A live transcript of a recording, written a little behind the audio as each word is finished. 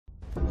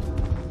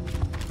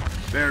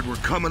Baird, we're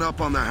coming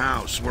up on the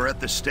house. We're at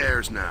the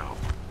stairs now.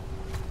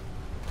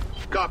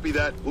 Copy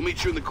that. We'll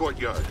meet you in the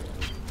courtyard.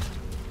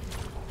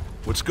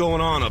 What's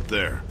going on up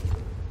there?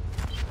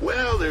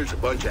 Well, there's a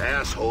bunch of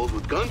assholes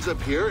with guns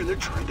up here, and they're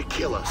trying to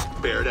kill us.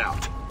 Bear it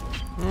out.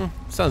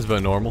 Sounds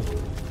about normal.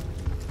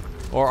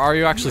 Or are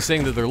you actually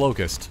saying that they're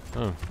Locust?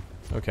 Oh,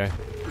 okay.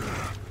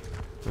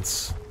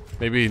 That's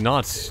maybe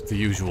not the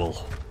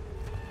usual.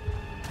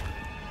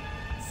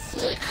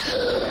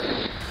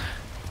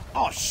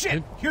 Oh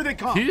shit! Here they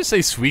come! Did you just say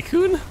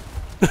Suicune?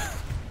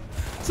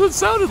 That's what it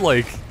sounded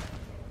like.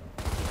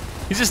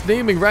 He's just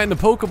naming random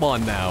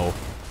Pokemon now.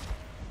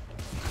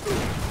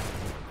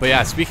 But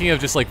yeah, speaking of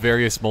just like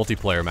various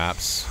multiplayer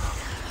maps,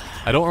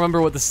 I don't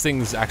remember what this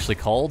thing's actually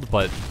called,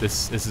 but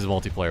this is a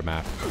multiplayer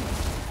map.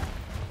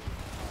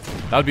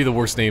 That would be the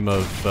worst name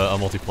of a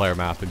multiplayer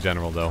map in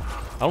general, though.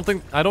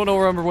 I don't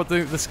remember what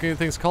this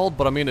thing's called,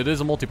 but I mean it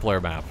is a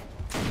multiplayer map.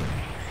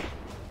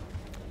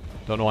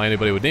 Don't know why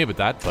anybody would name it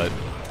that, but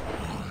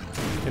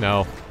you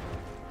know.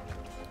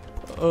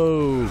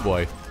 Oh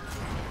boy,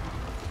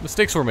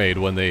 mistakes were made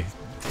when they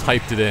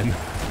typed it in.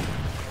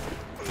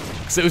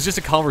 So it was just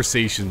a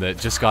conversation that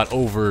just got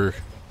over.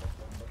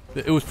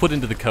 It was put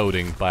into the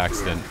coding by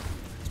accident.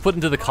 It's put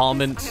into the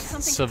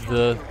comments of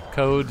the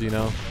code, you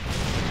know.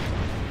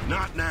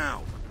 Not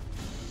now.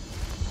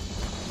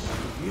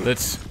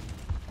 That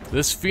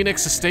this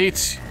Phoenix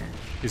estate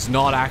is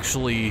not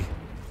actually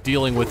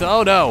dealing with.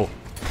 Oh no!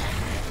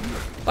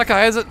 That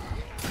guy has a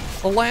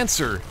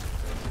Lancer.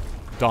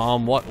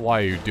 Dom,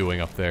 why are you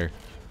doing up there?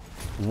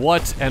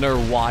 What and or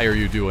why are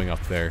you doing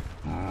up there?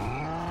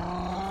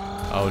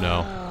 Oh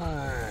no.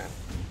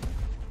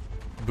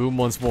 Boom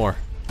once more.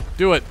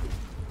 Do it.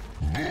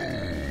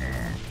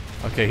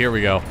 Okay, here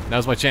we go.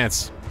 Now's my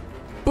chance.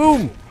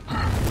 Boom!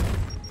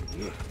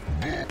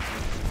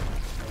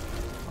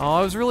 Oh,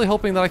 I was really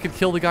hoping that I could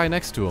kill the guy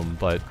next to him,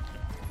 but...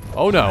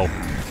 Oh no.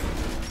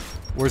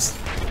 Where's...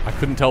 I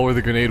couldn't tell where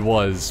the grenade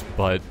was,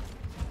 but...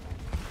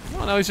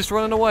 Oh, now he's just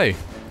running away.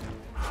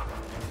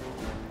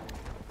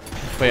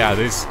 But yeah,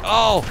 there's...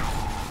 Oh!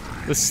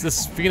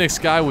 This Phoenix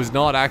guy was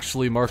not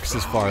actually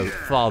Markus's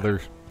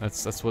father.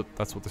 That's what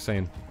they're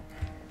saying.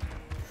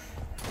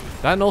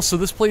 That and also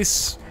this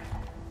place...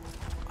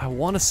 I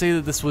want to say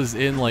that this was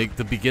in, like,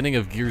 the beginning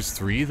of Gears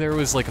 3. There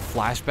was, like, a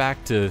flashback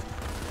to...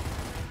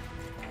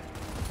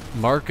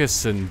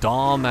 Markus and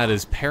Dom at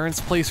his parents'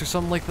 place or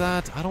something like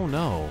that? I don't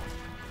know.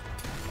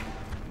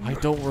 I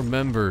don't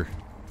remember.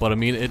 But I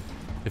mean, it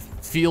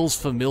feels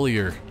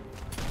familiar.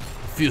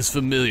 It feels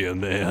familiar,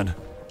 man.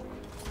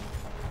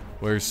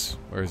 Where is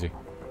he?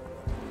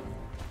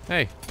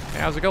 Hey,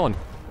 how's it going?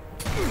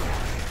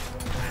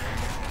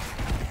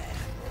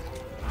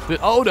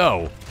 Oh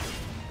no!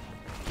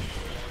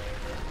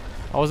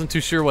 I wasn't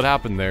too sure what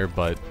happened there,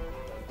 but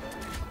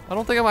I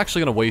don't think I'm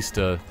actually gonna waste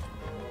a...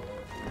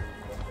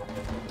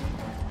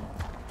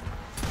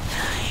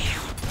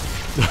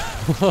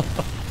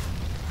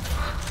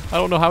 I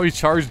don't know how he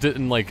charged it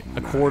in like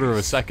a quarter of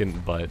a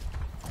second, but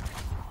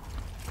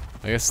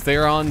I guess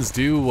Therons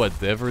do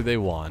whatever they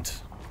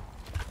want.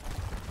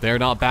 They're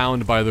not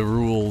bound by the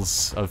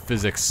rules of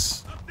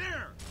physics.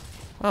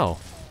 Oh.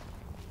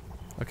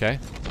 Okay.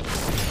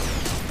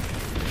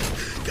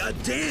 God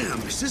damn,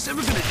 is this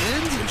ever gonna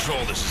end?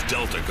 Control, this is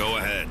Delta, go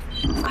ahead.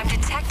 I'm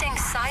detecting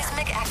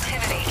seismic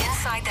activity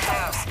inside the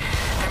house.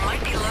 There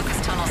might be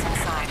Locust tunnels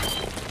inside.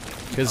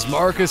 Because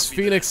Markus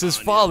Fenix's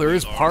father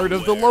is part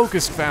of the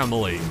Locust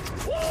family.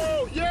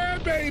 Woo! Yeah,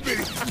 baby!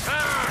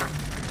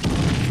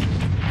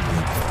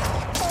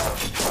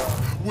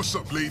 What's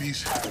up,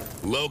 ladies?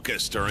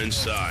 Locust are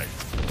inside.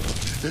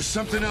 There's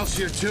something else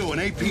here, too. An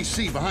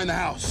APC behind the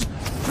house.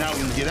 Now we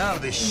can get out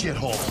of this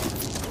shithole.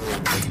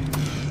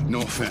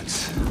 No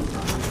offense.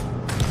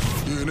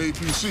 Yeah, an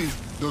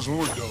APC doesn't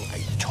work, though.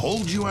 I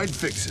told you I'd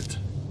fix it.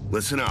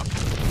 Listen up.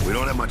 We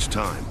don't have much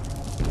time.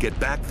 Get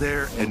back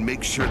there and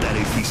make sure that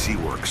APC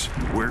works.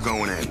 We're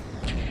going in.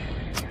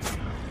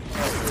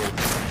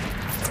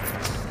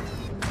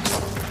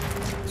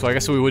 So I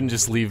guess we wouldn't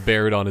just leave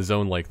Baird on his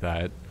own like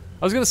that.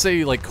 I was gonna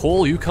say, like,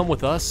 Cole, you come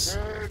with us.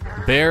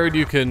 Baird,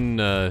 you can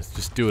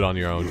just do it on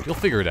your own. You'll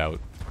figure it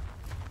out.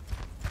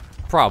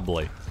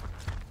 Probably.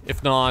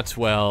 If not,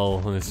 well,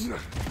 there's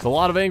a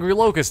lot of angry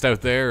Locusts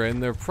out there,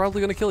 and they're probably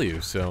gonna kill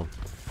you, so...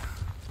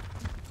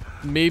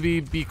 Maybe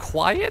be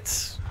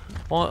quiet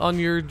on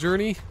your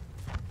journey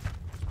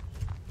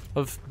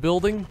of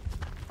building.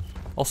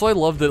 Also, I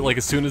love that, like,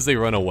 as soon as they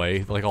run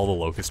away, like, all the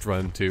Locusts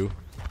run, too.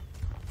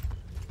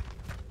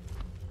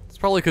 It's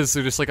probably because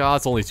they're just like, ah,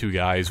 it's only two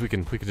guys. We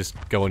can just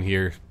go in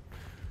here,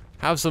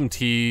 have some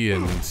tea,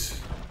 and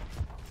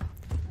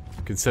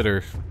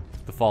consider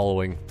the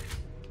following.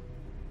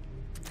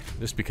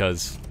 Just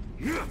because.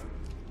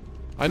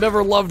 I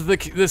never loved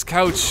this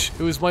couch.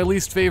 It was my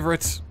least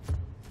favorite.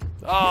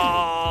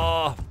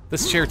 Ah,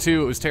 this chair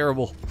too. It was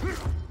terrible.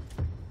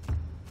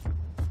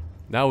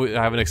 Now I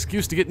have an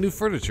excuse to get new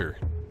furniture.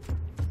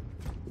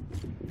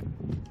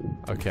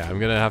 Okay, I'm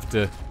gonna have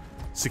to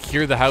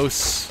secure the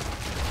house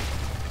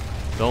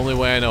the only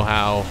way I know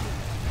how.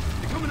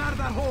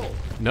 that hole.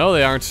 No,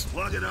 they aren't.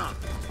 Plug it up.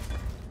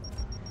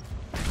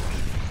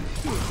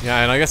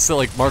 Yeah, and I guess that,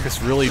 like,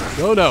 Markus really,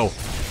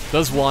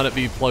 does want it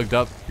be plugged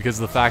up because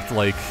of the fact,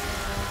 like,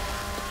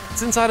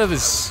 it's inside of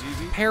his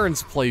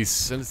parents'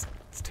 place, and it's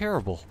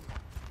terrible.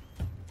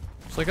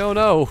 It's like, oh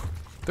no,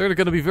 they're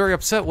gonna be very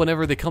upset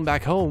whenever they come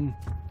back home.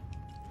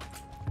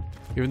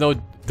 Even though,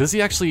 does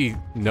he actually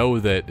know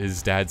that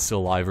his dad's still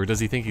alive, or does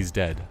he think he's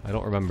dead? I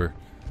don't remember.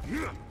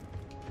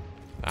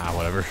 Ah,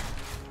 whatever.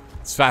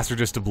 It's faster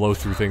just to blow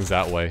through things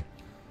that way.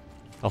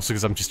 Also,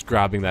 because I'm just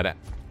grabbing that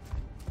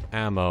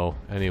ammo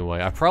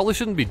anyway. I probably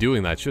shouldn't be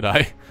doing that, should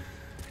I?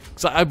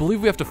 So I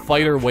believe we have to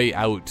fight our way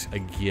out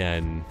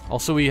again.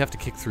 Also, we have to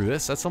kick through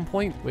this at some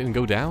point and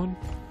go down.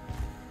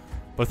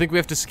 But I think we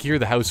have to secure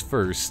the house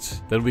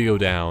first. Then we go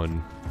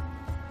down.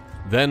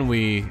 Then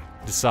we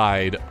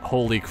decide,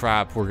 holy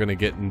crap, we're gonna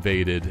get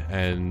invaded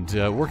and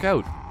work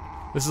out.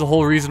 This is the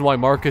whole reason why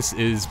Markus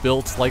is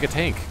built like a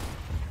tank.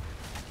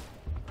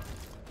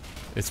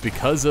 It's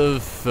because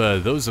of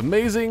those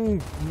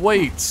amazing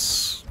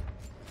weights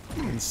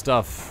and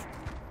stuff.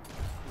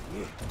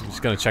 I'm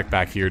just gonna check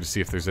back here to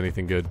see if there's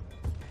anything good.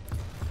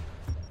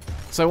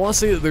 So I want to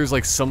say that there's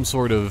like some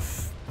sort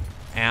of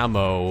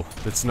ammo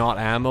that's not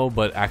ammo,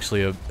 but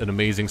actually an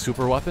amazing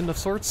super weapon of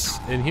sorts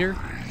in here.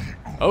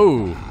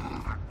 Oh!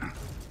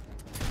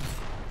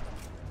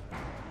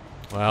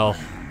 Well,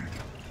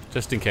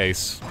 just in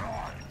case.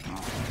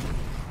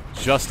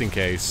 Just in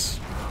case.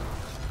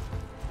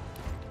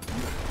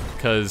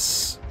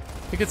 Because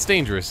it gets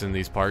dangerous in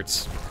these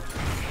parts.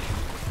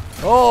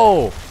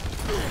 Oh!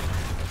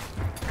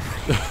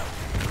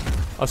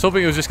 I was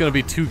hoping it was just going to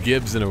be 2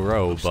 Gibbs in a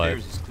row, but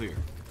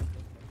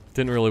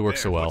didn't really work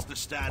so well.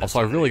 Also,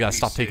 I really got to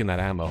stop taking that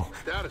ammo.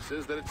 Status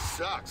is that it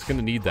sucks. It's going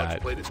to need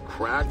that. Plate is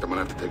cracked. I'm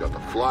gonna have to take out the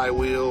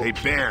flywheel. Hey,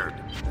 Baird.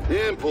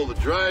 And pull the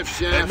drive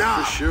shaft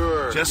Enough. for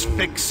sure. Just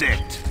fix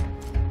it.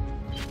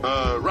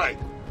 Right.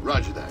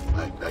 Roger that.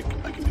 I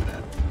can do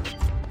that.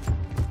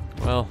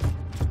 Well,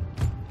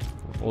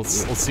 let's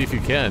see if you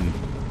can.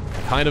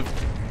 I kind of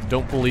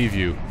don't believe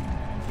you.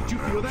 Did you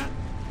feel that?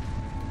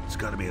 It's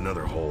got to be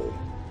another hole.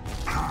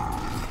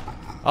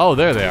 Oh,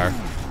 there they are.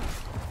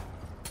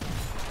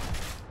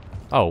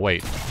 Oh,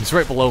 wait. He's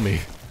right below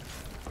me.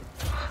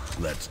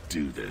 Let's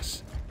do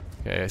this.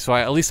 Okay, so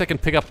at least I can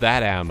pick up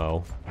that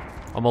ammo.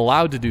 I'm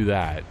allowed to do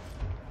that.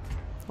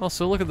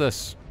 Also, look at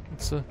this.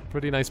 It's a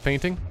pretty nice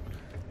painting.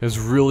 It has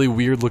really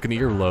weird looking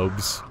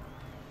earlobes.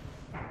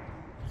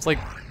 It's like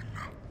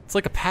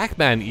a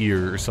Pac-Man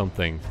ear or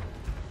something.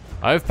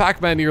 I have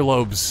Pac-Man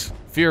earlobes.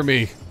 Fear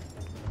me.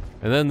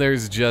 And then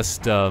there's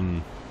just,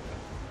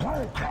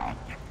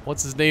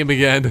 what's his name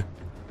again?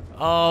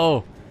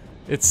 Oh,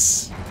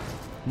 it's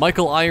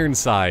Michael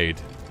Ironside.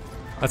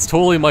 That's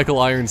totally Michael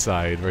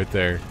Ironside right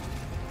there.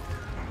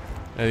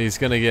 And he's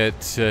gonna get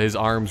his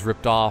arms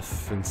ripped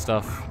off and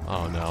stuff.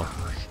 Oh no.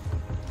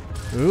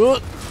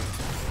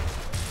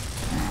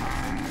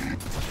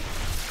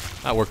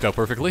 That worked out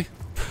perfectly.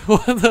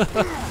 What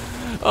the?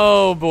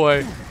 Oh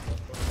boy.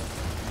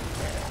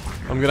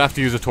 I'm gonna have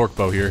to use a torque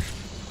bow here.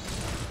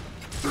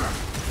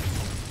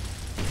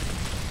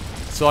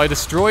 So I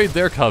destroyed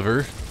their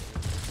cover.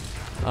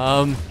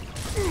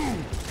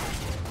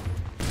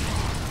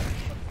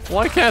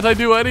 Why can't I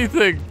do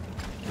anything?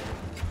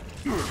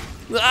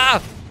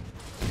 Ah!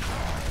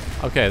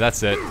 Okay,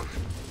 that's it.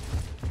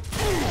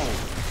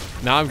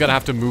 Now I'm gonna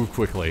have to move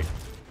quickly.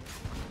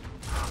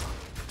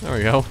 There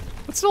we go.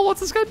 But still, what's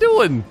this guy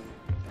doing?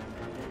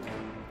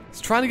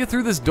 He's trying to get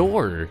through this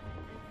door.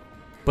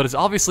 But it's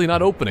obviously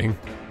not opening.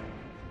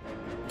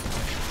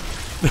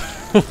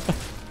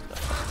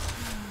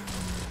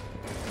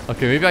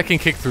 Okay, maybe I can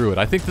kick through it.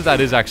 I think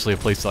that is actually a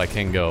place that I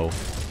can go.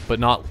 But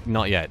not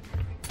yet.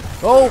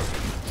 Oh!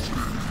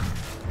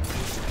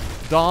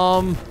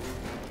 Dom!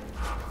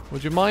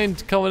 Would you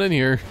mind coming in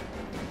here?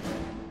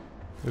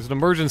 There's an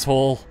emergence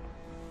hole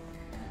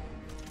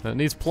that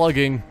needs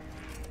plugging.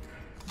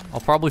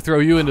 I'll probably throw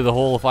you into the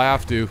hole if I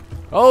have to.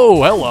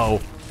 Oh, hello!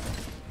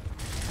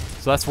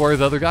 So that's where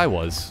the other guy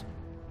was.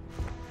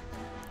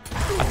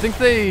 I think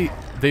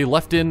they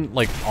left in,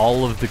 like,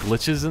 all of the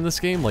glitches in this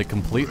game, like,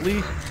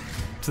 completely.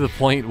 To the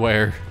point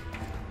where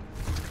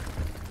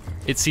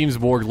it seems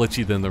more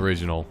glitchy than the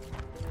original.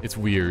 It's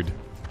weird.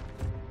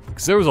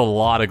 Because there was a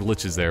lot of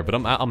glitches there, but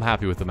I'm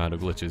happy with the amount of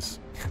glitches.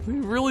 They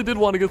really did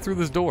want to get through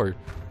this door.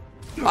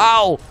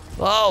 Ow!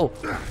 Oh!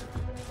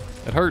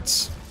 It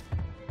hurts.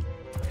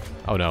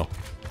 Oh no.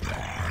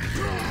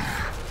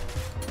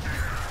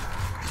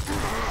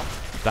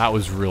 That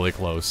was really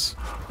close.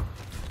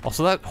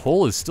 Also, that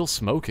hole is still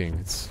smoking.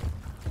 It's...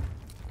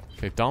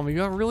 Okay, Dom,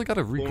 you really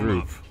gotta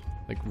regroup.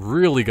 Like,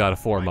 really gotta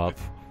form up.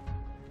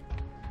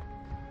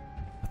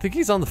 I think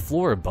he's on the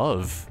floor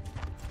above.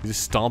 He's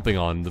just stomping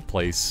on the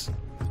place.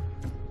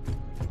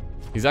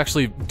 He's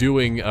actually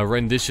doing a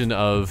rendition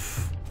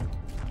of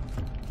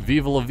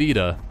Viva La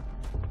Vida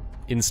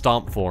in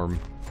stomp form.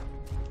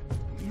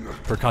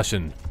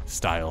 Percussion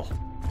style.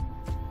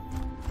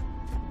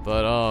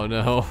 But oh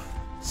no.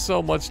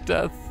 So much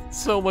death.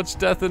 So much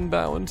death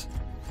inbound.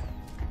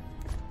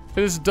 I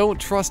just don't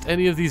trust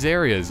any of these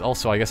areas.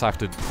 Also, I guess I have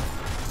to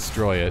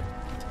destroy it.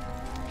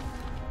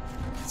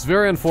 It's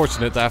very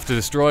unfortunate that I have to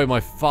destroy my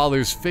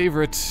father's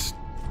favorite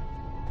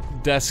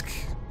desk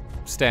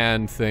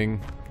stand thing.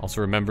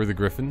 Also, remember the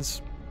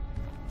griffins.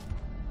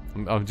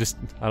 I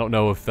don't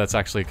know if that's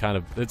actually kind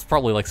of... It's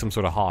probably like some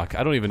sort of hawk.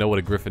 I don't even know what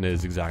a griffin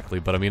is exactly,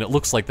 but I mean, it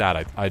looks like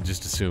that, I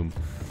just assume.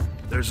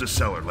 There's a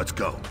cellar, let's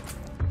go.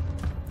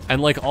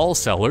 And like all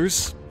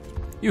cellars,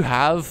 you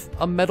have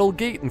a metal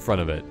gate in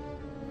front of it.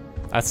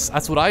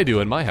 That's what I do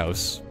in my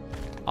house.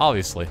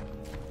 Obviously.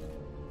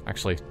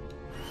 Actually.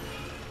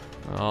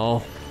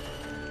 Oh.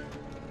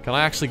 Can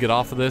I actually get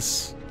off of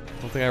this?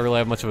 I don't think I really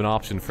have much of an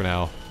option for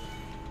now.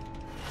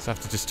 So I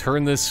have to just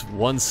turn this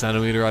 1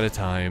 centimeter at a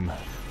time.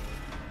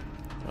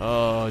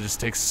 Oh, it just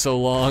takes so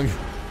long.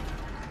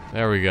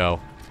 There we go.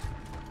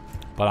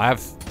 But I have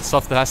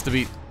stuff that has to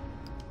be...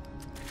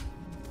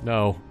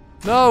 No.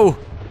 No!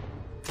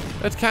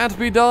 It can't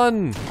be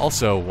done!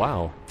 Also,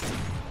 wow.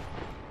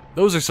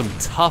 Those are some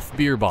tough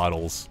beer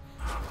bottles.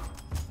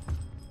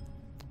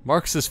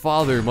 Markus's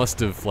father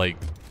must have, like...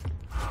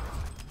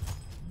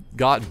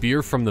 got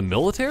beer from the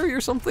military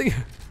or something?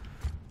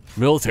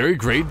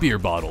 Military-grade beer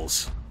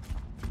bottles.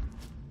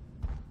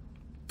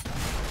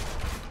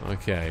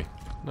 Okay.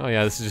 Oh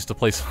yeah, this is just a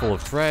place full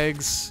of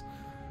dregs.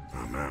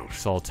 I'm out.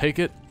 So I'll take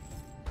it.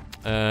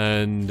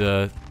 And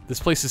this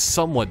place is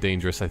somewhat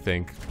dangerous, I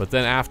think. But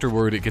then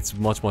afterward, it gets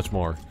much, much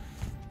more.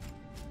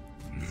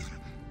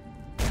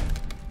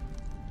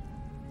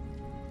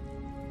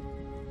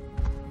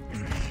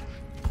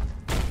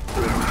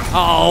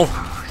 Oh!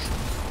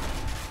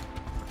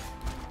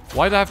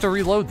 Why'd I have to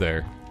reload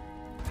there?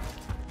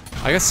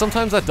 I guess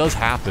sometimes that does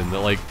happen, that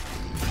like...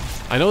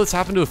 I know it's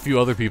happened to a few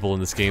other people in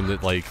this game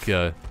that like,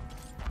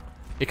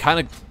 it kind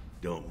of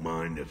Don't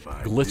mind if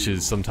I glitches do.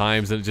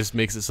 sometimes, and it just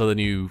makes it so then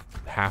you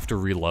have to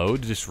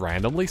reload just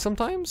randomly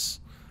sometimes.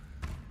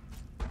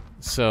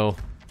 So,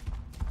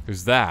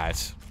 there's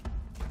that.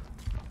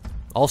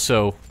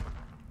 Also,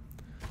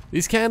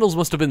 these candles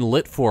must have been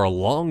lit for a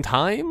long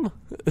time.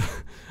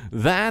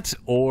 That,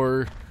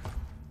 or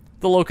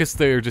the Locusts,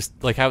 they're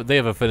just, like, they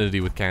have affinity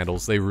with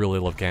candles. They really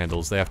love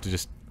candles. They have to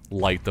just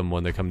light them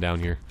when they come down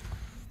here.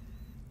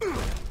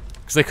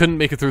 Because they couldn't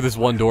make it through this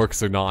one door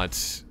because they're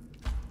not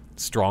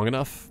strong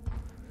enough.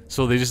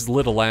 So they just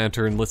lit a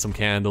lantern, lit some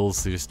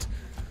candles, they just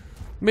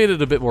made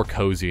it a bit more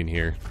cozy in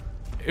here.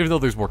 Even though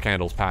there's more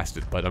candles past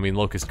it, but I mean,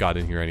 Locust got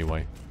in here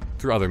anyway.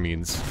 Through other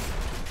means.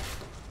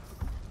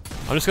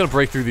 I'm just gonna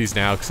break through these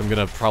now because I'm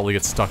gonna probably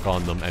get stuck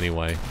on them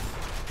anyway.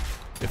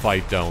 If I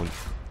don't.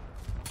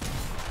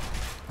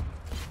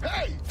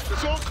 Hey,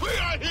 it's all clear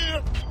out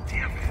here.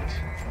 Damn it.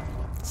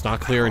 It's not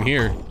clear in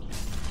here.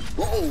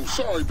 Oh,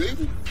 sorry,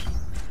 baby.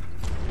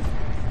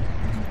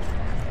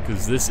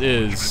 Because this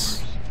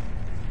is...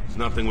 There's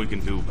nothing we can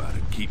do about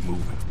it. Keep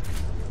moving.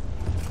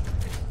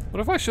 What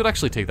if I should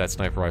actually take that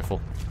sniper rifle?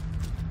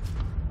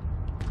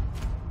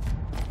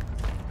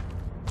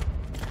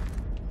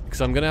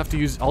 Because I'm gonna have to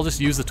use... I'll just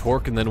use the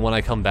torque, and then when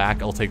I come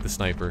back, I'll take the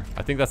sniper.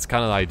 I think that's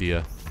kind of the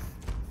idea.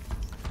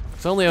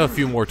 So I only have a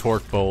few more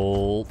torque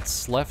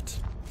bolts left.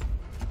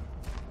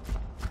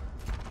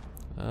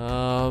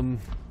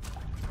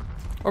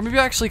 Or maybe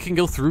I actually can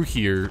go through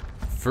here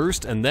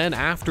first, and then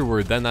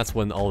afterward, then that's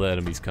when all the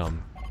enemies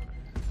come.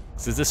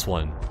 This is this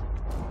one.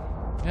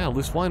 Yeah,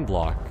 loose wine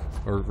block.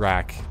 Or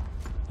rack.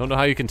 Don't know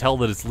how you can tell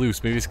that it's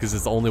loose. Maybe it's because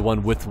it's the only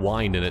one with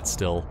wine in it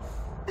still.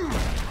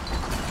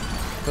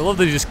 I love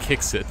that he just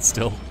kicks it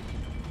still.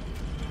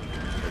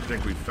 I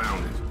think we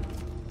found it.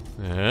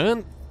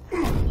 And...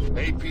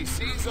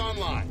 APC's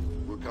online.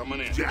 We're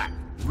coming in. Jack,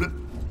 rip.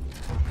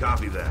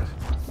 Copy that.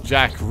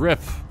 Jack, rip.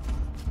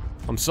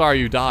 I'm sorry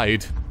you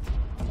died.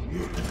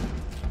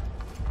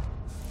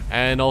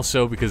 And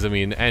also because, I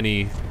mean,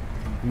 any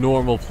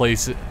normal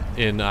place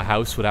in a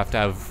house would have to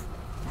have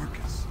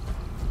Markus.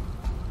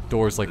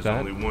 doors like There's that.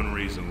 only one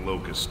reason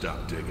Locust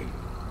stopped digging.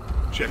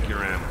 Check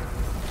your ammo.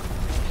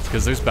 It's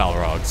because there's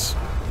Balrogs.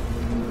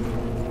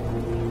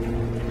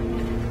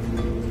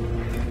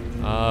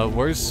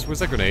 Where's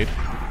that grenade?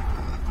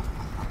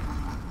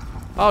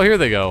 Oh, here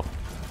they go.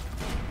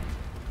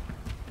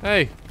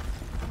 Hey.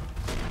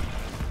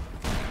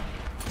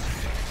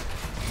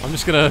 I'm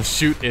just gonna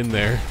shoot in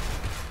there.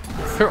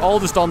 They're all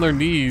just on their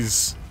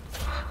knees.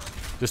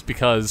 Just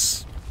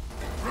because.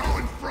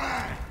 Throwing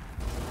frag.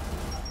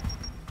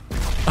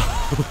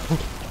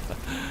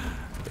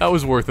 That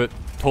was worth it.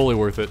 Totally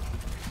worth it.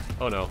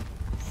 Oh no.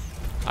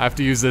 I have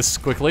to use this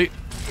quickly.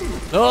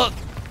 Oh!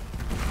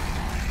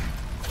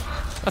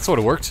 That sort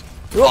of worked.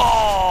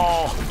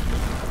 Oh!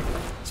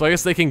 So I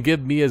guess they can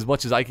give me as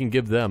much as I can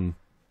give them.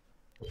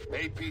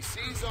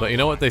 APC's But you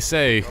know what they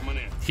say? Coming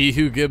in. He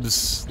who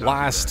gives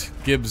last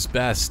gives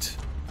best.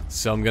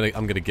 So I'm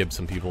gonna give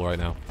some people right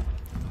now.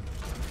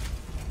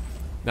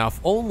 Now, if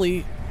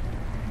only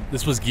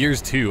this was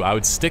Gears 2, I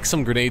would stick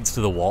some grenades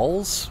to the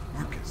walls,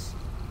 Markus.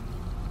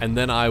 and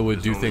then I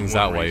would do There's only things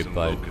one that way. reason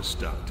But Locust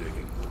stopped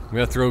digging. I'm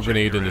gonna throw a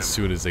grenade in your as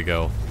ammo. soon as they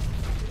go.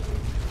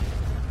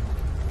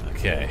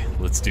 Okay,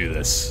 let's do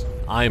this.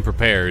 I am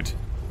prepared.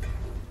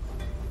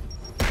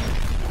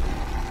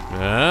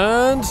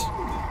 And...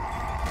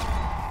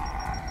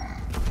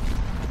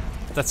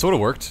 that sort of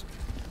worked.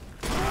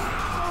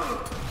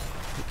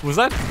 Was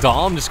that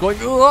Dom just going...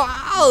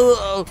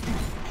 Oh,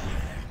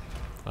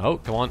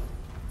 come on.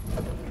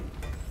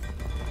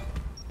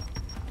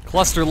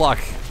 Cluster luck.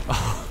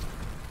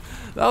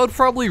 That would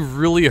probably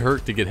really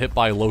hurt to get hit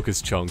by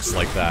Locust chunks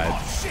like that.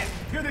 Oh shit!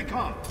 Here they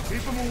come!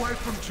 Keep him away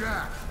from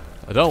Jack.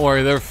 Don't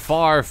worry, they're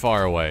far,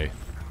 far away.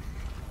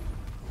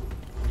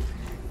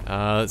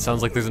 It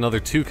sounds like there's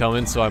another 2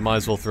 coming, so I might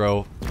as well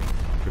throw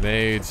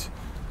grenades.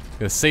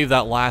 Gonna save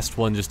that last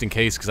one just in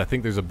case, because I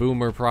think there's a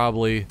boomer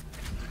probably.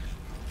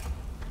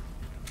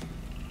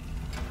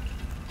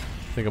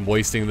 I think I'm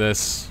wasting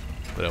this,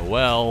 but oh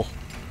well.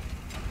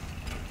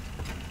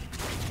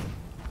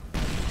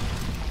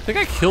 I think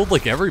I killed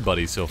like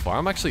everybody so far.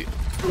 I'm actually...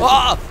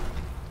 Ah!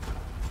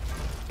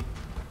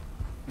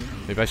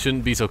 Maybe I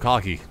shouldn't be so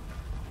cocky.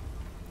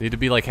 Need to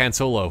be like Han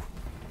Solo.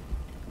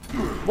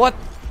 What?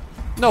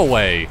 No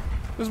way.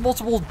 There's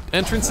multiple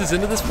entrances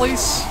into this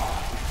place?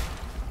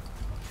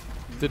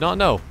 Did not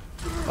know.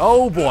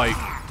 Oh boy.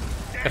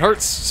 It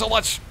hurts so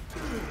much.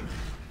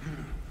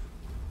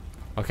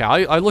 Okay,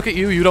 I look at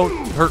you, you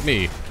don't hurt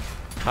me.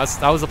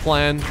 That was the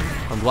plan.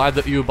 I'm glad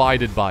that you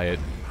abided by it.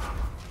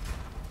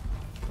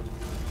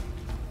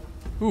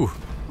 Ooh.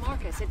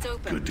 Marcus, it's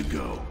open. Good to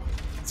go.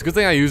 It's a good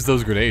thing I used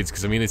those grenades,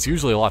 because I mean, it's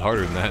usually a lot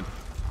harder than that.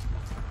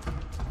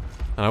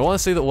 And I want to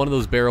say that one of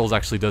those barrels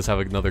actually does have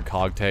another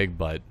cog tag,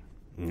 but...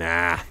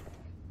 nah.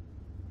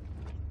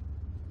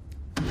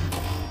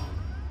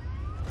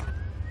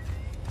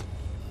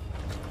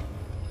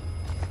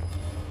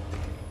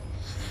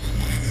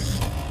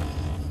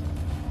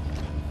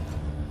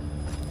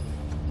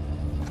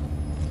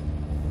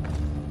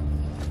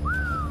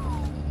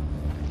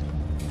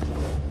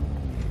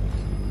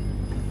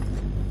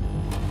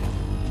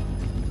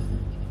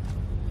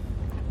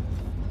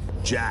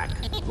 Jack,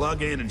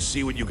 plug in and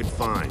see what you can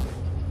find.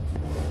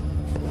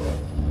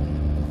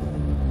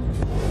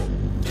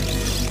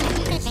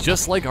 It's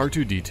just like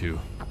R2-D2,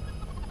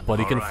 but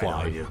he can All right,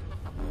 fly. on you.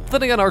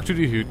 Then again,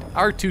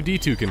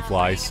 R2-D2 can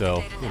fly,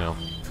 so, you know.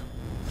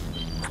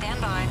 Stand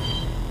by.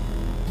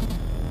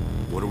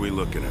 What are we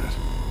looking at?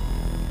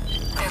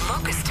 They're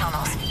Locust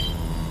tunnels.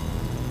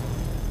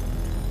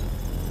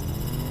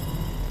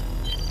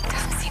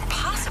 Doesn't seem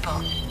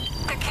possible.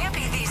 There can't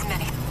be these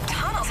many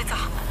tunnels. It's a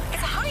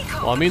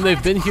honeycomb. Well, I mean,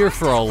 they've been here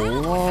for a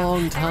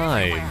long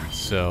time,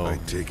 so... I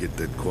take it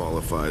that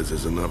qualifies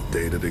as enough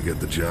data to get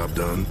the job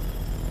done?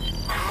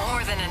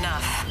 More than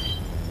enough.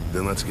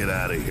 Then let's get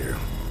out of here.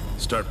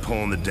 Start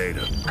pulling the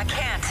data. I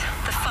can't.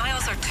 The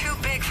files are too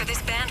big for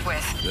this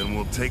bandwidth. Then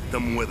we'll take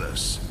them with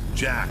us.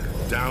 Jack,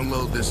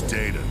 download this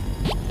data.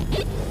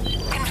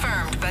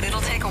 Confirmed, but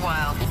it'll take a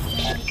while.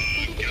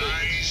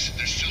 Guys,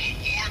 there's still a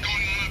war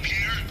going on up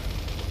here.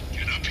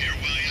 Get up here,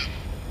 will ya?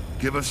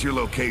 Give us your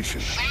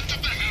location. Front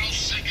of the house,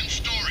 second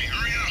story.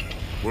 Hurry up.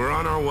 We're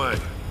on our way.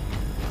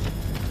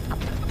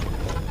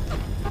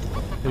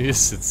 He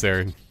just sits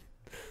there the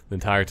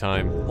entire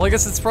time. Well, I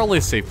guess it's probably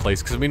a safe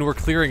place, because, I mean, we're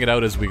clearing it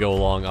out as we go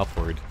along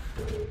upward.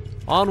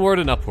 Onward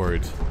and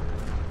upward.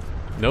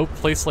 No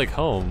place like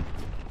home.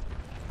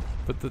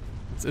 But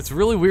it's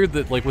really weird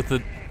that, like, with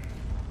the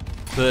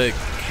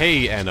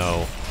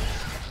KNO,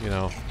 you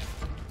know,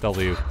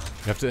 W. You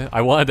have to,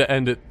 I wanted to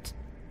end it,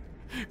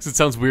 because it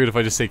sounds weird if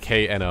I just say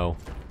KNO.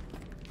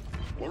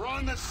 We're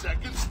on the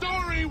second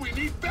story. We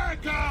need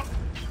backup.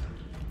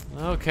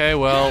 Okay,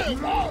 well,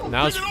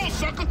 now's... Bring it on,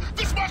 sucker.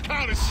 This my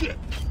kind of shit.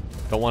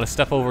 Don't want to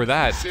step over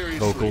that, Seriously.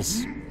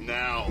 vocals.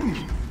 Now.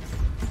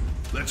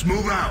 Let's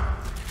move out.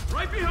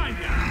 Right behind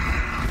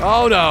you.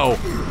 Oh no!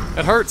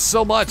 It hurts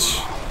so much!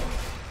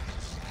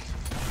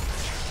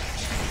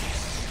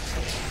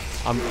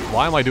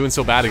 Why am I doing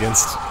so bad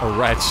against a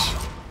wretch?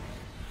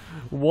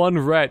 One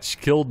wretch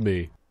killed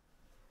me.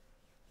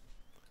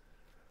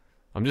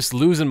 I'm just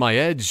losing my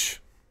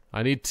edge.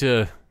 I need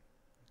to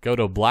go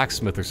to a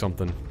blacksmith or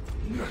something.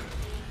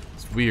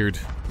 It's weird.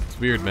 It's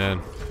weird,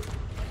 man.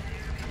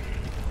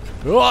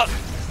 Ugh!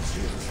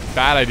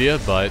 Bad idea,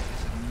 but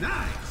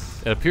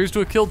it appears to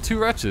have killed 2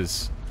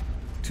 wretches.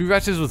 2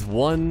 wretches with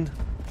 1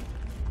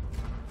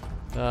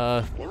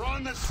 We're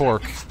on the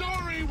torque. second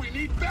story. We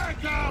need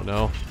backup. Oh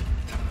no.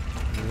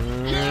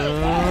 Bring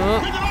it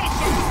on,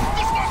 sucker.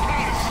 This my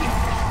kind of shit.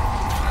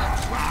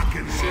 Rock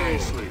and roll.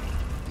 Seriously.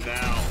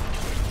 Now.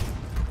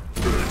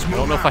 I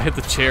don't know if I hit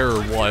the chair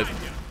or what.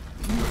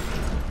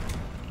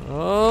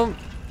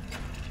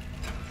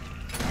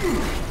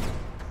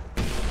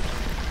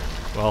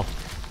 Well,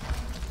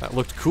 that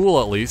looked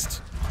cool at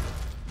least.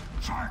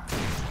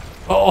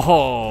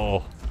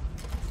 Oh!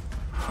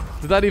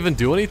 Did that even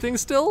do anything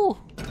still?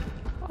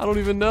 I don't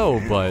even know,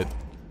 but...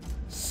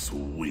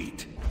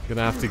 Sweet.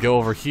 Gonna have to go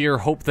over here,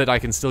 hope that I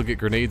can still get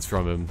grenades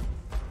from him.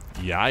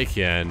 Yeah, I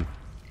can.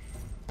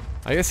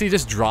 I guess he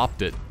just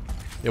dropped it.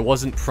 It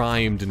wasn't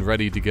primed and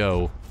ready to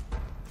go.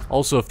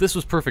 Also, if this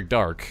was Perfect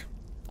Dark,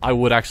 I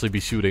would actually be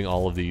shooting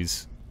all of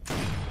these.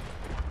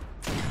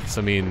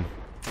 So, I mean...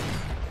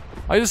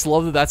 I just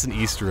love that that's an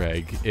Easter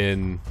egg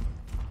in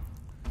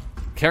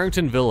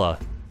Carrington Villa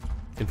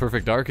in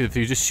Perfect Dark, if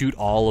you just shoot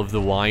all of the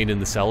wine in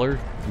the cellar,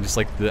 and just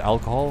like the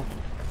alcohol,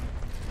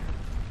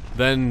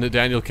 then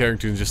Daniel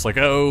Carrington's just like,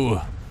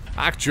 oh,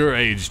 act your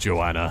age,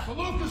 Joanna. The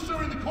Locusts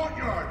are in the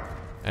courtyard.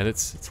 And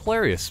it's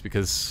hilarious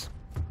because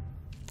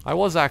I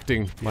was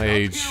acting my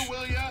age. Here,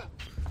 will ya?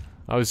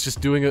 I was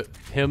just doing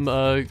him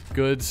a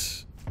good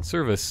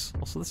service.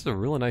 Also, this is a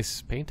really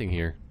nice painting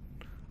here.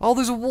 Oh,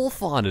 there's a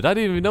wolf on it. I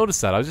didn't even notice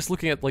that. I was just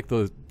looking at like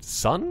the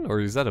sun, or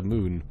is that a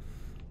moon?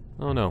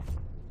 Oh no.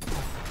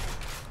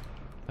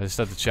 I just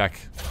had to check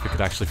if it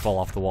could actually fall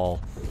off the wall.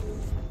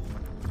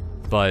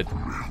 But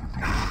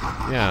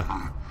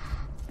yeah,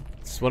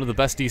 it's one of the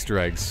best Easter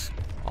eggs.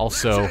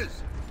 Also,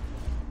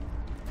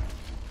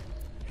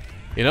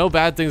 you know,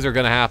 bad things are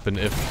gonna happen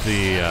if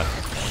the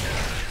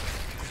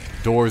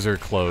doors are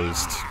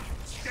closed.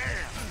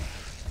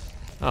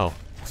 Oh,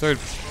 sorry,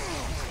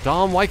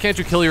 Dom. Why can't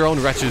you kill your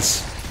own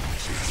wretches?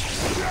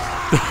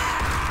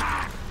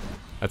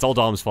 That's all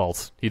Dom's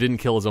fault. He didn't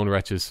kill his own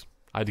wretches.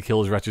 I had to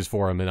kill his wretches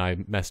for him, and I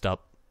messed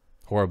up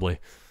horribly.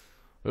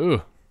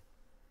 Ooh.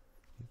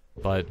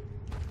 But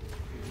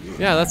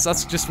yeah,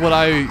 that's just what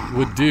I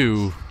would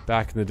do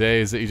back in the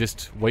day. Is that you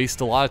just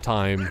waste a lot of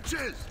time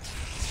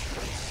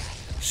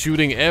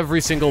shooting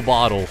every single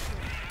bottle.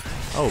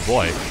 Oh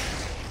boy.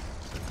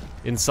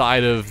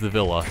 Inside of the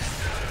villa,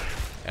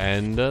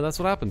 and that's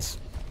what happens.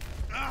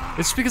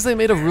 It's just because they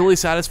made a really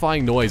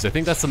satisfying noise. I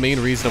think that's the main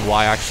reason of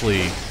why I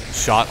actually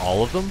shot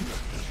all of them.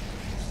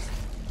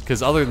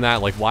 Because other than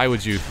that, like, why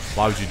would you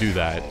do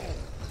that?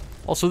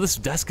 Also, this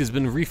desk has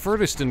been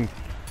refurbished and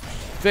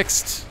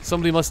fixed.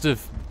 Somebody must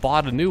have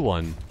bought a new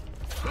one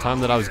the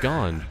time that I was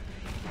gone.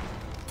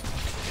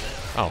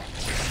 Oh.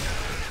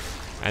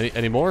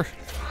 Any more?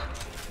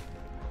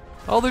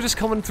 Oh, they're just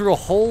coming through a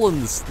hole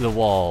in the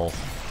wall.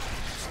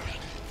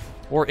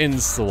 Or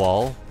ins the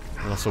wall.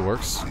 That also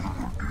works.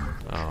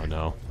 Oh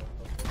no.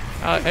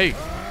 Hey.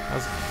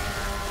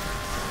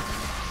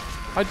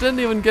 I didn't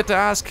even get to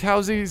ask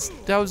how's he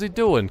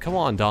doing. Come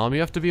on, Dom.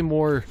 You have to be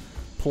more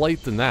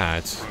polite than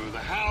that. Through the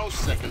house,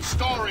 second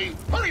story.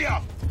 Hurry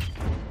up!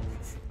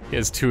 He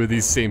has two of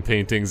these same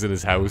paintings in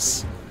his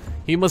house.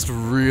 He must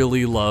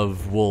really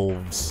love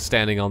wolves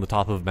standing on the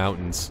top of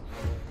mountains.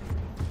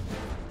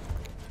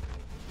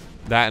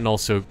 That and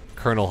also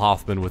Colonel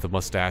Hoffman with a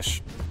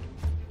mustache.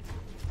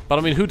 But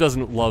I mean, who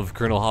doesn't love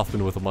Colonel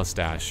Hoffman with a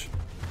mustache?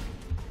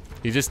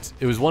 It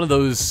was one of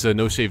those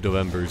No Shave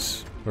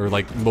Novembers. Or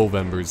like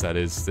Movembers, that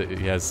is, that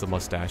he has the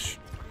mustache.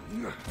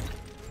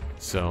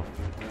 So,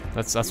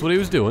 that's what he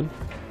was doing.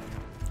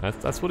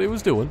 That's what he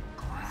was doing.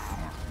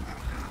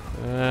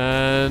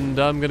 And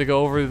I'm gonna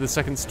go over the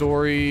second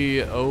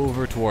story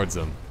over towards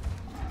them.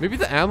 Maybe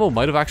the ammo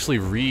might have actually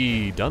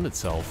redone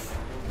itself.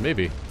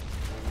 Maybe.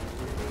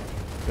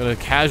 Gonna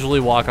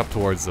casually walk up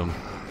towards them.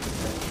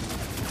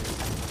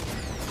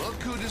 Look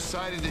who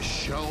decided to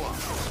show up.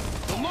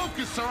 The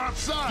Locusts are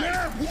outside!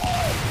 Yeah,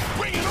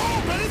 whoa! Bring it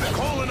on, baby!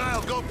 Cole and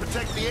I'll go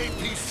protect the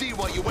APC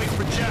while you wait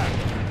for Jack.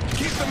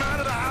 Keep them out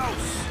of the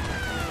house!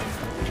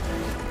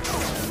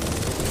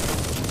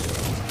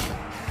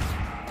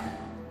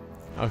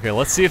 Okay,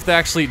 let's see if they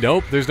actually...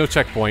 Nope, there's no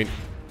checkpoint.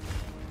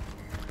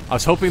 I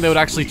was hoping they would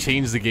actually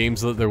change the game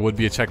so that there would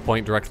be a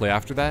checkpoint directly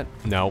after that.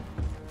 No.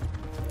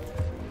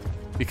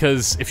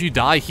 Because if you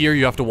die here,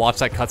 you have to watch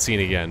that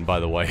cutscene again,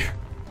 by the way.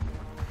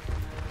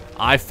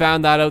 I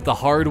found that out the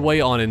hard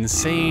way on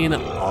Insane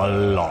a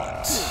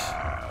lot.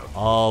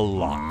 A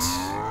lot.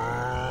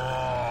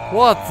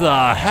 What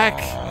the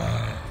heck?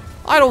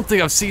 I don't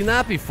think I've seen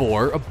that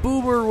before. A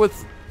boomer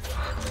with...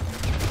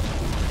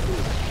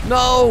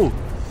 No!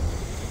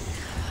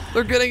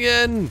 They're getting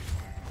in!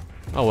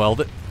 Oh well,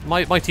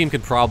 my team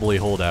could probably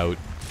hold out.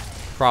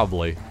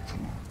 Probably.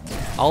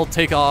 I'll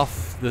take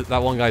off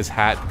that one guy's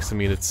hat, because I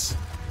mean, it's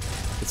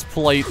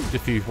polite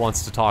if he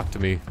wants to talk to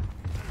me.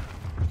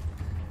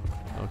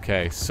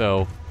 Okay,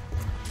 so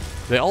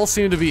they all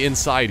seem to be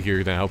inside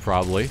here now,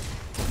 probably.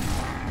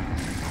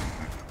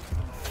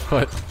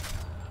 But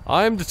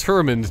I'm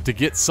determined to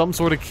get some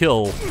sort of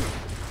kill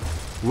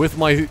with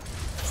my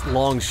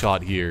long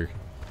shot here.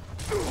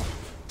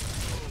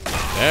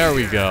 There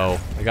we go.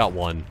 I got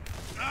one.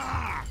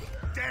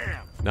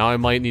 Now I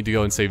might need to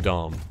go and save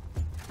Dom.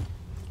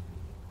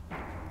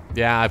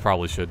 Yeah, I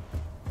probably should.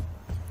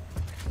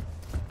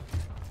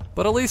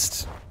 But at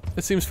least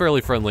it seems fairly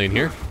friendly in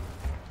here.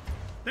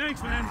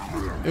 Thanks, man.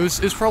 It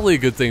was probably a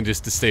good thing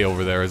just to stay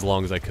over there as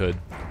long as I could.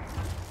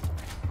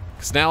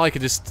 Because now I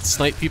could just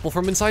snipe people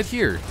from inside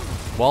here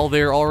while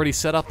they're already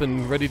set up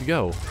and ready to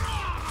go.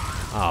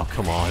 Oh,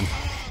 come on.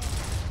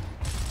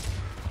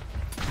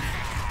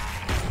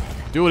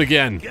 Do it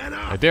again.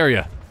 I dare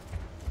ya.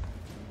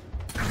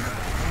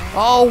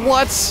 Oh,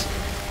 what?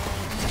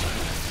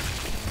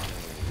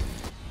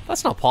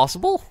 That's not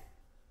possible.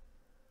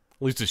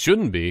 At least it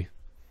shouldn't be.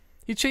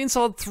 He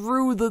chainsawed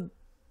through the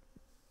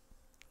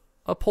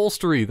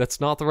upholstery. That's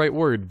not the right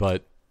word,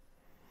 but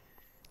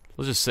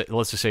let's just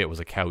say it was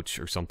a couch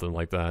or something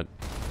like that.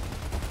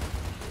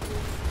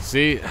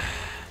 See,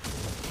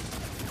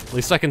 at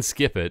least I can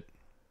skip it.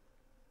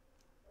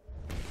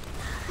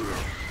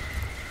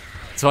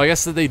 So I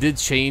guess that they did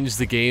change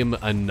the game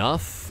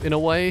enough, in a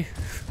way.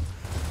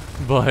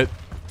 But...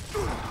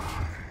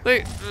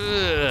 they...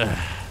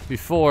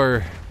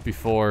 Before...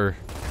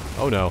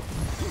 Oh no.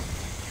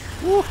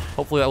 Woo,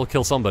 hopefully that will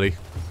kill somebody.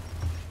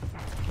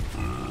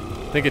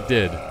 I think it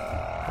did.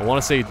 I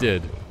want to say it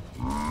did.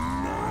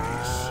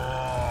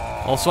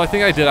 Also, I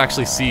think I did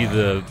actually see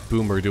the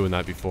boomer doing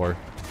that before.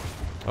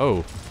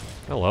 Oh.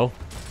 Hello.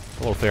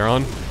 Hello,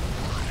 Theron.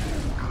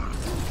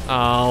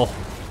 Ow.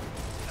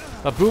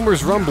 That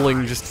boomer's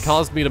rumbling just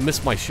caused me to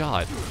miss my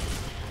shot.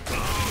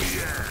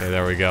 Okay,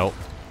 there we go.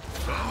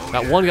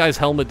 That one guy's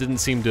helmet didn't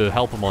seem to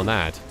help him on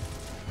that.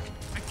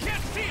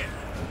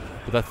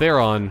 But that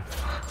Theron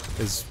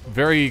is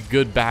very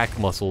good back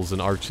muscles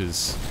and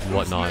arches and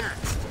whatnot.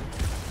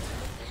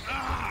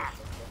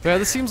 Yeah,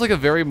 this seems like a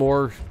very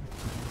more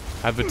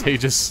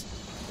advantageous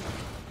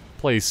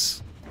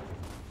place.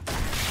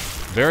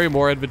 Very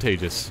more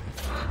advantageous.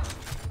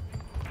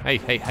 Hey,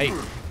 hey, hey.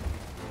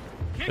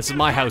 This is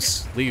my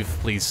house. Leave,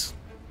 please.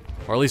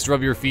 Or at least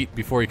rub your feet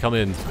before you come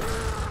in.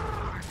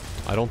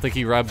 I don't think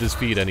he rubbed his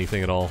feet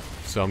anything at all,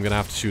 so I'm gonna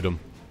have to shoot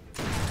him.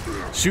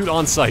 Shoot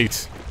on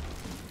sight.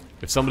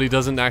 If somebody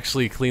doesn't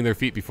actually clean their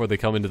feet before they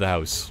come into the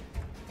house.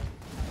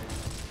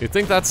 You'd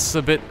think that's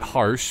a bit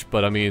harsh,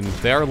 but I mean,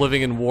 they are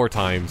living in war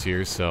times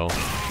here, so...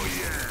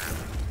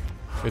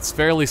 it's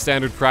fairly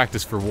standard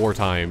practice for war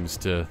times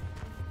to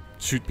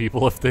shoot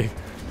people if they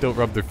don't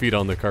rub their feet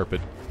on the carpet.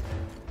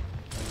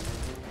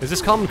 Is this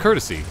common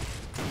courtesy?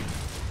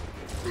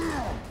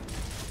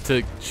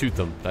 To shoot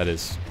them, that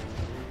is.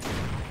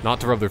 Not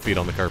to rub their feet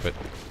on the carpet.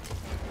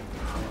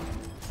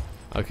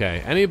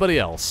 Okay, anybody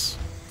else?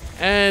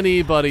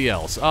 Anybody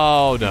else?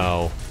 Oh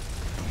no.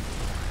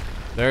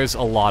 There's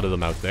a lot of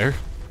them out there.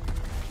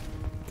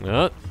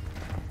 The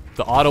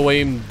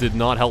auto-aim did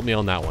not help me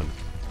on that one.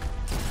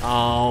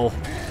 Oh.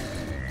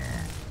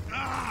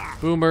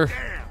 Boomer.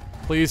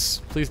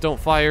 Please, please don't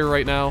fire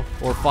right now.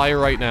 Or fire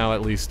right now,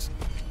 at least.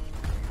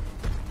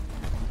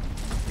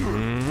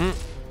 Come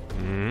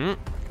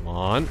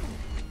on.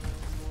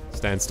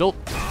 Stand still.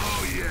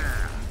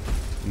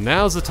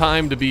 Now's the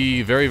time to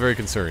be very, very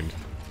concerned.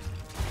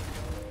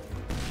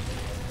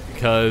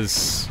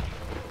 Because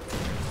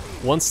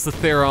once the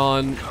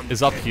Theron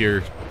is up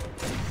here...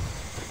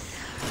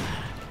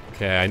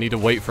 okay, I need to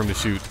wait for him to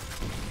shoot.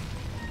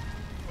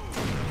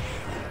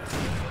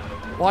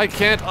 Why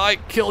can't I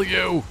kill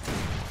you?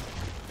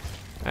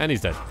 And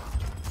he's dead.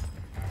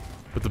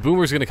 But the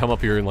boomer's gonna come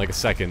up here in like a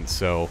second,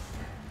 so...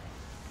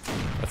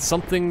 that's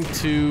something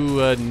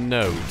to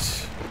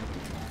note.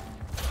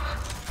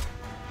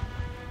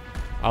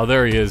 Oh,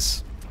 there he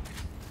is.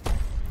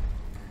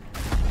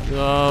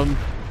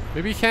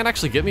 Maybe he can't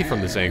actually get me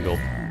from this angle.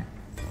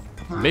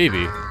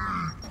 Maybe.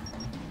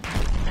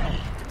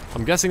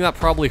 I'm guessing that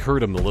probably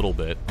hurt him a little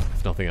bit,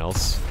 if nothing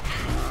else.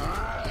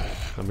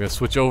 I'm gonna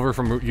switch over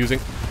from using...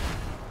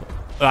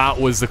 that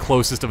was the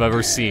closest I've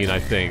ever seen, I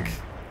think,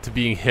 to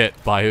being hit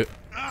by...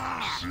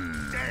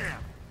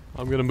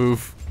 I'm gonna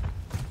move.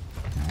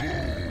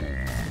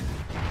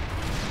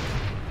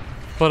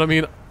 But I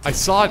mean, I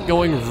saw it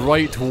going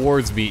right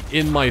towards me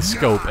in my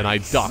scope, and I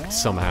ducked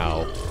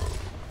somehow.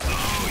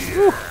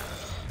 Whew.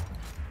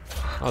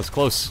 That was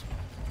close.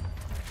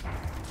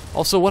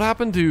 Also, what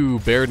happened to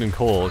Baird and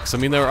Cole? Because, I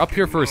mean, they were up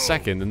here for a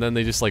second, and then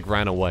they just, like,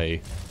 ran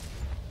away.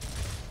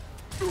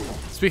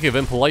 Speaking of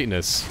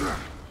impoliteness,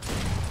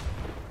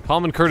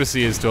 common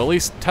courtesy is to at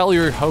least tell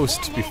your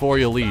host before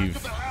you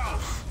leave.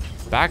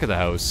 Back of the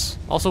house.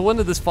 Also, when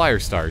did this fire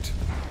start?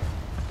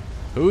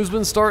 Who's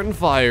been starting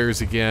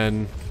fires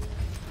again?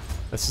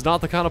 This is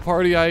not the kind of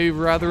party I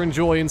rather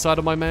enjoy inside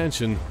of my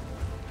mansion.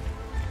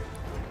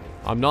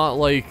 I'm not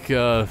like,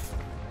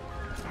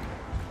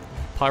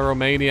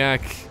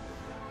 pyromaniac,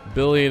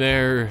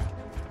 billionaire,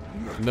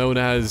 known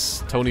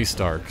as Tony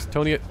Stark.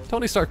 Tony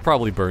Stark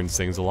probably burns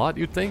things a lot,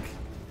 you'd think.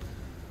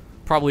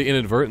 Probably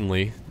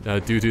inadvertently,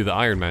 due to the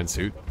Iron Man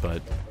suit,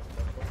 but,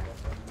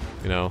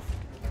 you know.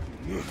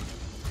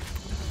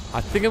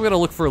 I think I'm gonna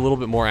look for a little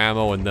bit more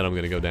ammo and then I'm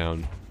gonna go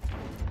down.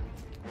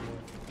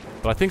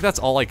 But I think that's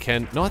all I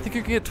can. No, I think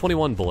you can get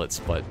 21 bullets,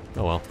 but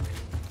oh well.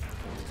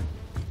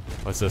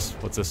 What's this?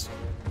 What's this?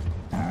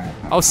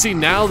 Oh, see,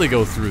 now they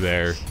go through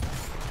there.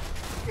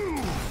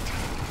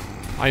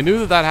 I knew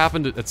that that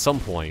happened at some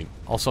point.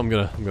 Also, I'm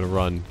gonna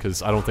run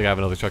because I don't think I have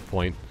another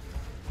checkpoint.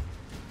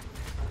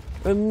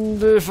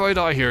 And if I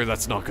die here,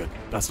 that's not good.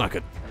 That's not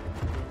good.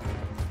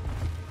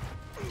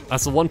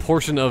 That's the one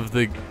portion of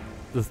the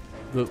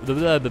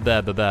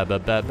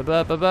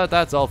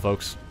that's all,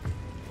 folks.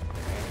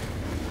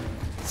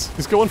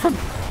 He's going from...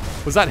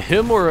 was that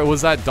him or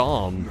was that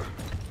Dom?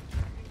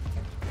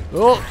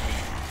 Oh!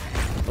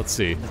 Let's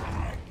see.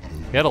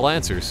 He had a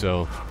Lancer,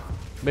 so...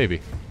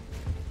 maybe.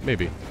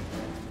 Maybe.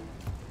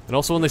 And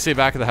also when they say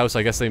back of the house,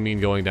 I guess they mean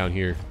going down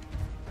here.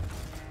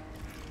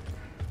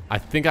 I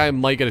think I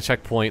might get a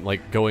checkpoint,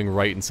 like, going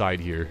right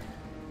inside here.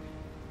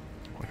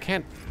 I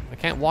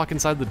can't walk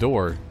inside the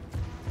door.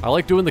 I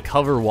like doing the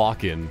cover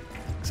walk-in.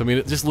 So, I mean,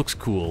 it just looks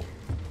cool.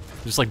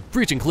 Just like,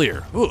 breaching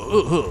clear.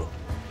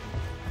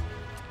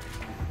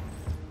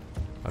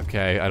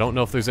 Okay, I don't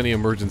know if there's any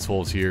emergence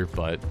holes here,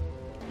 but...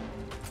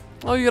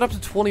 Oh, you get up to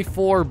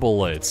 24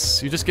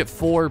 bullets. You just get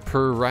 4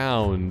 per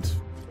round.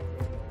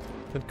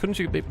 Then couldn't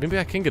you... Maybe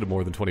I can get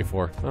more than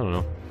 24. I don't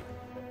know.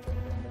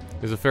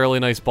 There's a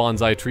fairly nice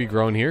bonsai tree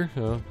growing here.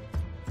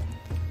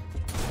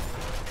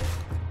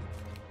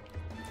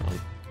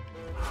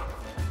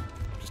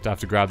 Just have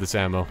to grab this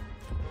ammo.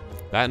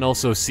 That and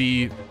also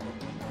see...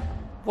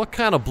 What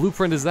kind of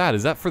blueprint is that?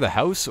 Is that for the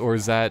house, or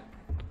is that...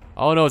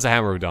 Oh no, it's a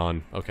Hammer of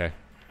Dawn. Okay.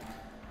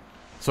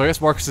 So I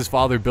guess Marcus's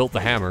father built the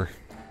hammer.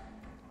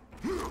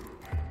 I'm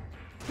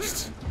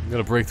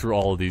gonna break through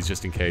all of these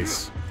just in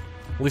case.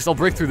 At least I'll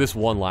break through this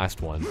one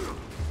last one.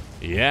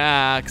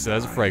 Yeah, because it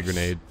has a frag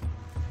grenade.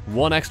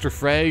 One extra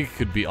frag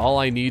could be all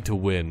I need to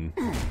win.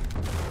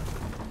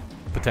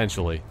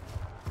 Potentially.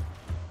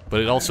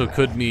 But it also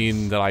could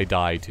mean that I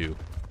die too.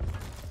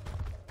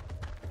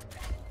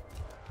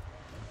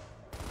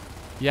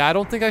 Yeah, I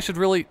don't think I should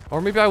really... Or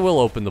maybe I will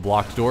open the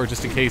blocked door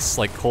just in case,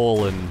 like,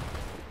 Cole and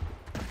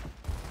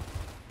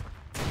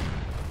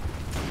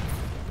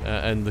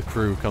the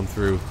crew come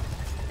through.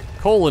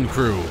 Cole and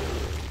crew!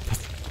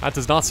 That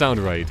does not sound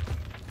right.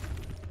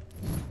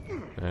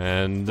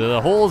 And the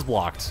hole is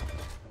blocked.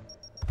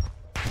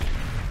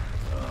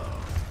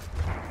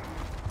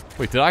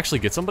 Wait, did I actually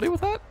get somebody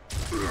with that?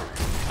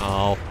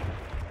 Oh.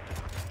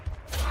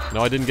 No,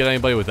 I didn't get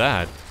anybody with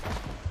that.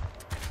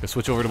 Gonna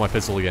switch over to my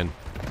pistol again.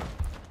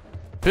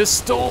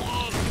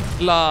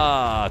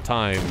 Pistola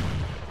time.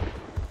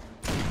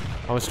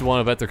 How much do you want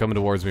to bet they're coming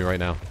towards me right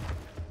now?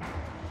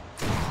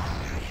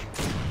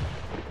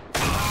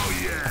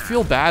 I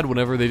feel bad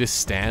whenever they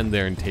just stand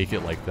there and take it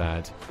like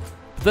that.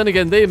 But then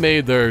again, they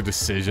made their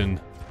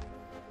decision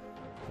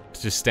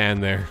to just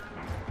stand there.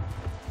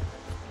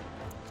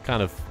 It's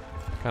kind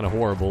of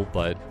horrible,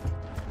 but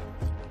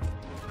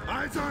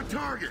Eyes on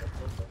target.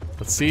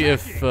 let's see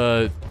if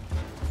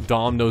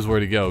Dom knows where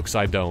to go, because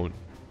I don't.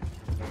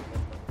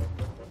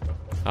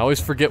 I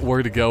always forget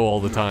where to go all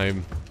the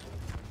time.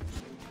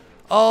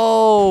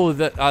 Oh,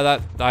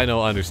 I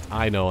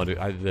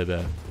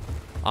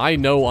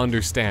know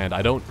understand.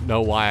 I don't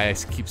know why I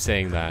keep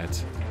saying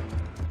that.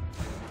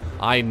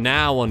 I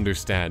now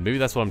understand. Maybe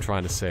that's what I'm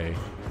trying to say.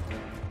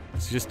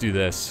 Let's just do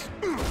this.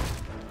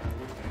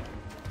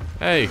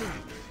 Hey.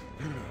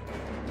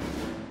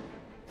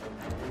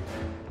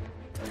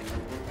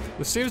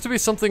 There seems to be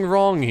something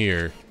wrong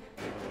here.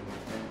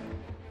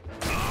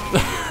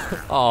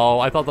 Oh,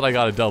 I thought that I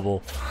got a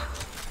double.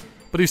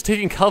 But he's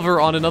taking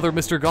cover on another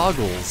Mr.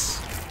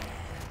 Goggles.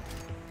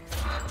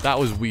 That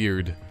was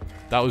weird.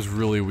 That was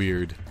really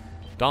weird.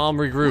 Dom,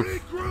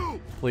 regroup.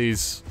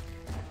 Please.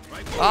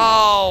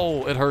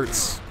 Oh, it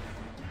hurts.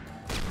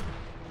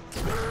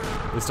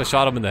 At least I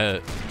shot him in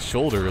the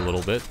shoulder a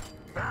little bit.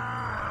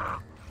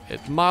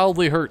 It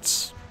mildly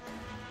hurts.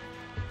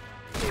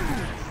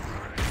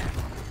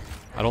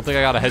 I don't think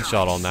I got a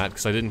headshot on that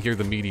because I didn't hear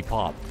the meaty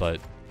pop, but...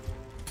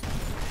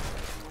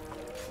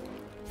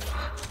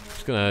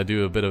 Just gonna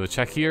do a bit of a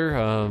check here.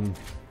 I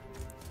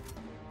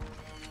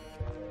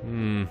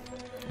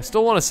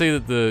still want to say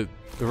that the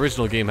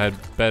original game had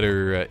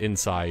better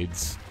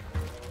insides.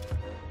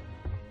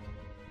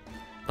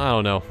 I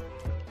don't know.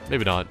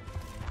 Maybe not.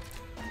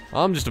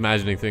 I'm just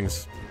imagining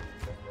things.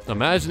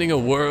 Imagining a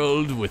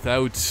world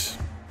without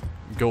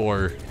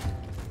gore.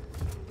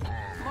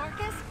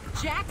 Marcus,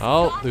 Jack's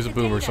Oh, there's a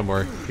boomer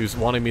somewhere. He was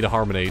wanting me to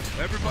harmonate.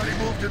 Everybody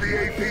move to the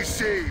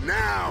APC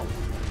now.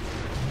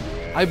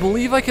 I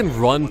believe I can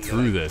run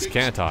through this,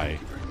 can't I?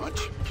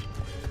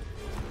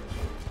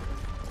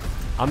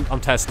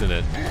 I'm testing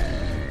it.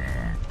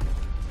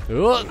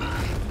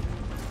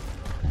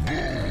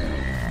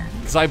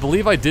 Because I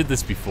believe I did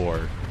this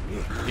before.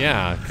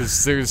 Yeah,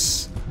 because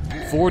there's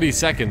 40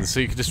 seconds, so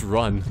you can just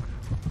run.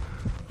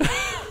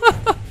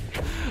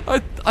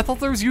 I thought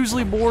there was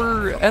usually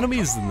more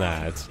enemies than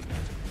that.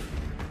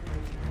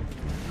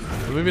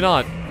 But maybe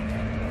not.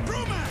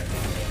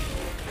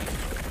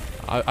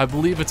 I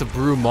believe it's a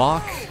brew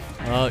mock.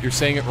 You're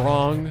saying it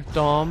wrong,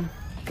 Dom.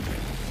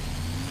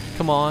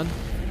 Come on.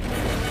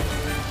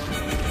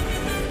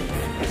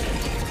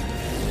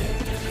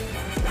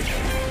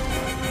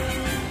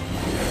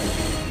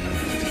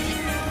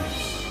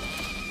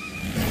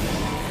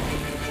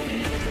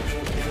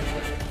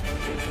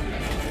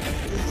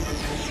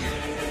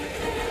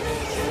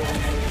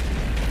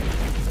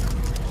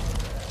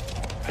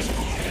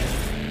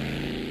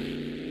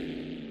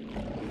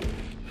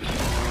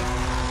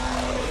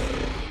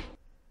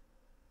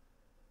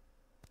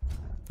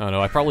 I don't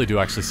know, I probably do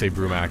actually say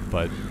Brumac,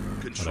 but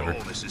Control,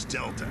 whatever. this is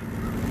Delta.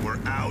 We're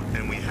out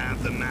and we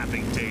have the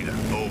mapping data.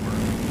 Over.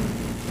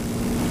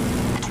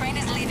 The train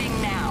is leaving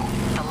now.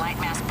 The light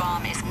mass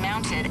bomb is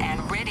mounted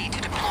and ready to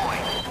deploy.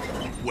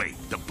 Wait,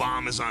 the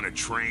bomb is on a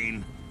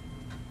train?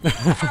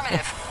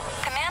 Affirmative.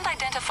 Command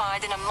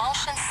identified an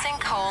emulsion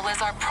sinkhole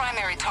as our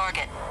primary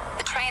target.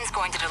 The train's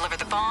going to deliver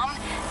the bomb.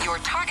 Your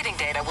targeting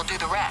data will do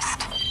the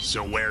rest.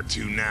 So where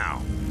to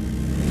now?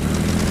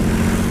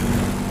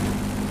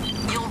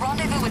 You'll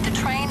rendezvous with the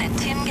train at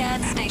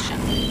Timgad Station.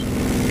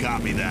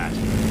 Copy that.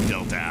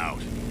 Delta out.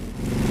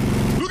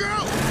 Look out!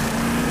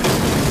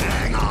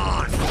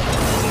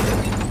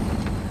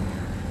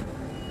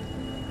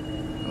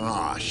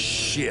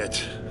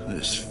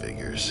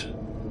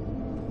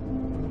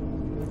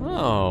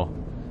 Oh.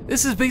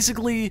 This is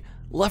basically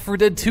Left 4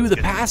 Dead 2 The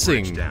Get that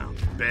Passing. bridge down.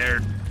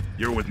 Baird,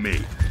 you're with me.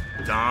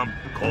 Dom,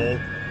 Cole,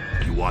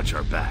 you watch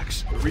our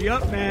backs. Hurry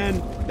up, man.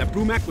 That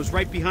Brumac was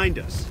right behind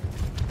us.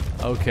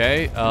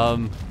 Okay,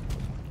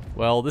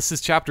 well, this is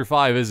Chapter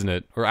 5, isn't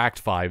it? Or Act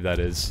 5, that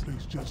is.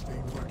 Things just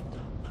ain't right.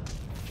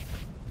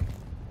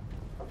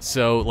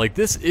 So, like,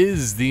 this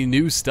is the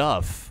new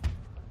stuff.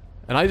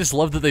 And I just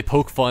love that they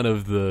poke fun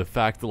of the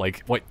fact that,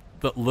 like, what,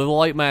 the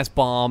light mass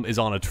bomb is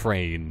on a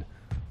train.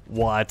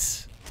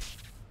 What?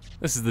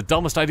 This is the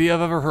dumbest idea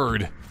I've ever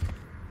heard.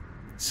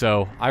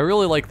 So, I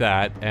really like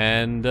that,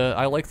 and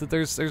I like that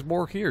there's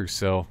more here,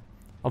 so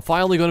I'm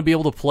finally going to be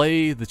able to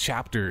play the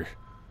chapter.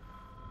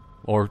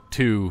 Or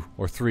 2,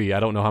 or 3,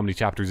 I don't know how many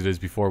chapters it is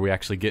before we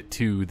actually get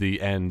to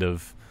the end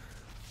of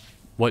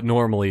what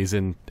normally is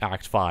in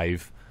Act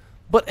 5.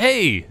 But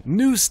hey,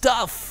 new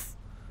stuff!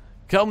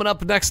 Coming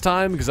up next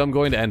time, because I'm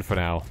going to end for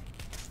now.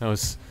 It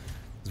was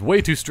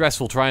way too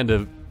stressful trying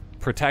to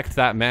protect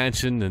that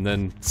mansion and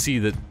then see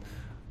that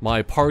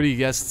my party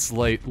guests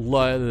lit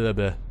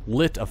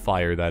a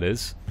fire, that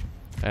is.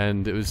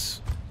 And it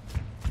was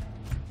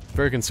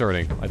very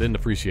concerning. I didn't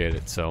appreciate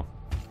it, so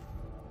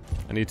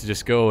I need to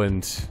just go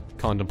and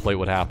contemplate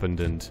what happened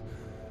and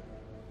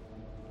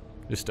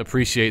just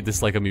appreciate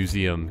this like a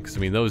museum, because I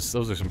mean those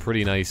are some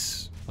pretty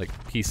nice like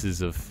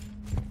pieces of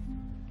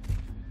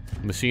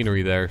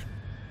machinery there.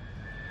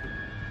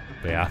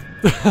 But yeah,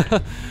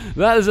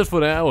 that is it for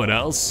now, and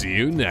I'll see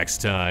you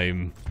next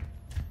time.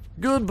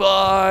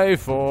 Goodbye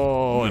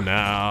for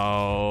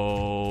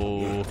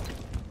now.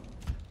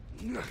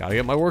 Gotta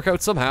get my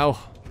workout somehow.